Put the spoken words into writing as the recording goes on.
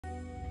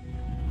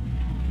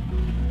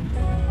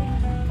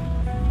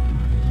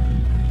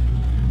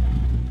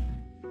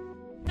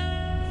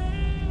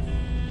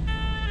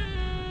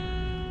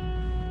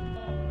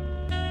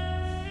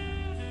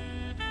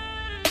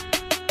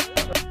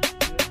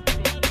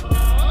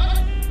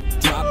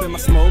in my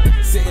smoke,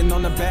 sitting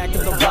on the back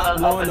of the rock,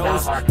 blowing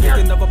those.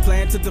 Thinking of a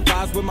plan to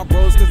devise with my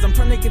bros, cause I'm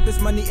trying to get this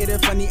money, it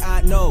ain't funny,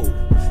 I know.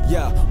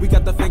 Yeah, we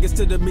got the fingers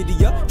to the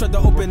media. Tried to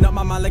open up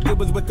my mind like it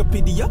was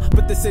Wikipedia.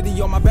 Put the city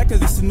on my back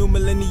cause it's a new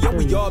millennium.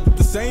 We all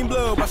the same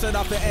blood, why should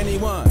I for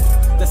anyone?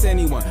 That's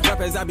anyone.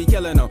 Rappers I be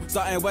killing them,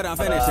 starting what I'm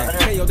finishing.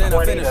 KO then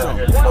I finish them.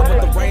 I'm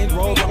with the Range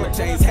Rover, my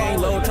chains hang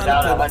low. Trying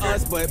to play with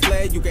us, but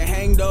play you can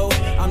hang though.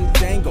 I'm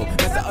Django,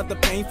 that's the other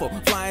painful.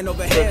 Flying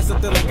overhead,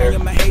 something like I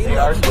am a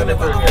halo.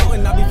 Whenever I'm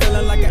floating, I be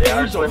feeling like an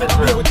angel.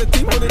 Be with the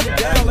team holding it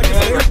down like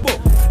it's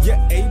able.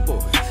 Yeah,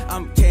 able.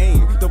 I'm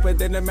Kane, doper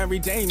than a Mary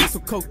Jane, need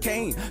some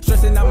cocaine.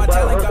 Stressing out my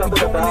talent, got me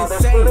going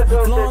insane.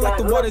 Flowing like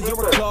the waters,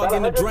 you're a clog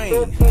in the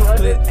drain.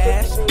 Clear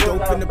ash,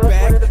 dope in the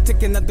bag.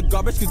 Taking out the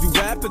garbage cause you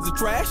rap is a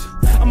trash.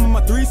 I'm on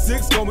my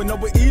 3-6, going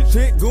over each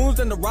hit. Goons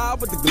in the ride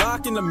with the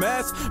Glock in the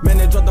mask. Man,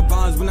 they drop the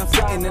bombs when I'm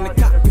sitting in the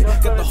cockpit.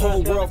 Got the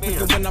whole world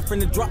thinking when I'm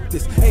finna drop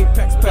this.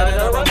 Apex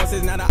predator, almost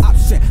is not an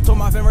option. Told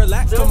my friend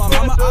relax, told my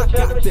mama I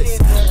got this.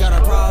 Got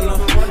a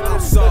problem, I'll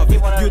solve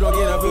it. You don't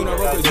get a funeral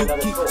cause you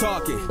keep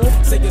talking.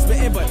 Say you're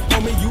spitting, but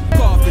homie, you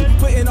coughing.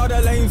 Putting all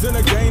the lanes in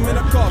the game in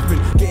a coffin.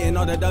 Getting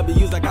all the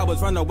W's like I was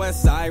from the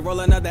west side. Roll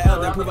another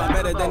L that prove I'm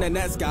better than the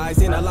next guy.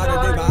 Seen a lot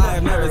of things, but I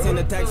have never seen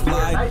the text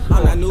fly.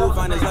 I'm not new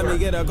finest, let me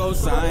get a go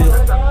sign. Very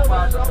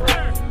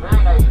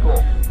nice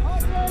school.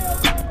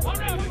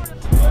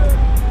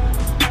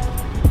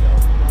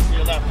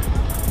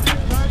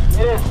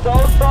 It is so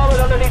solid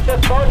underneath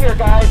this boat here,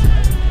 guys.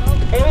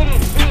 80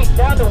 feet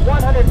down to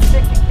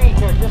 160 feet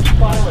here, just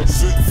solid.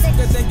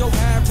 This ain't no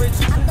average,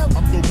 I'm the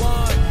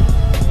one.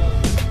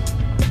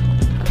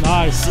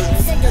 Nice.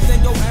 This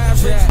ain't no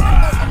average,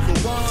 I'm the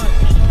one.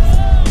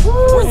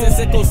 Where's the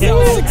sickle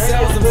cell, 6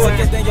 cells, I'm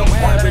sicker than your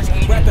average.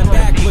 Rapping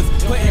backwards,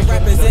 putting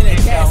rappers in a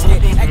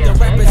casket. Acting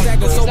rappers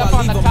stagger, so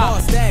I leave them all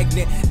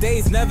stagnant.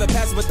 Days never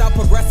pass without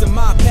progressing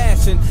my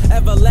passion.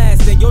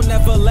 Everlasting, you'll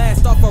never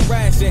last off a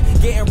ration.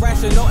 Getting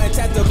rational and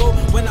tactical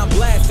when I'm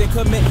blasting.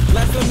 Commit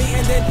blasphemy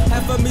and then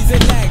half of me's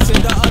in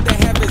action. The other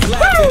half is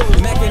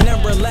lacking, macking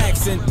and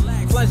relaxing.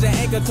 Plunging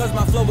anchor cause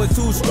my flow is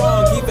too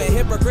strong. Keeping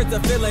hypocrites are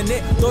feeling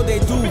it, though they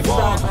do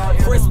wrong.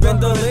 Crisp and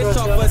delish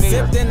off a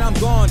sip, then I'm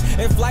gone.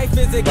 If life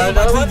is a game,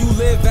 why do you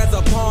live as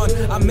a pawn?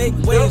 I make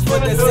waves for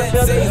the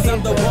senseis,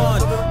 I'm the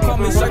one. Call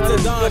me straight to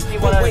dawn,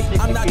 but wait,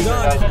 I'm not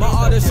done. My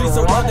artistry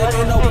surrounded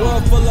in a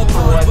world full of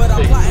cons. But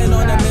I'm plotting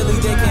on a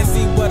milli, they can't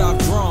see what I've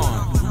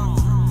drawn.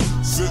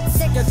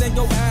 Sicker than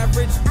your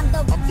average, I'm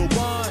the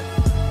one.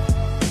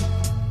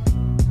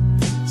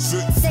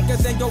 Sicker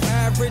than your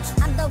average,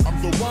 I'm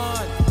the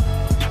one.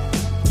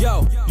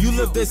 Yo, you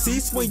live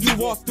deceased when you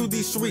walk through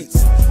these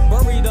streets.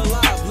 Buried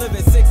alive,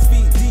 living 6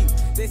 feet deep.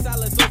 They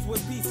silence us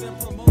with peace and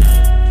promote.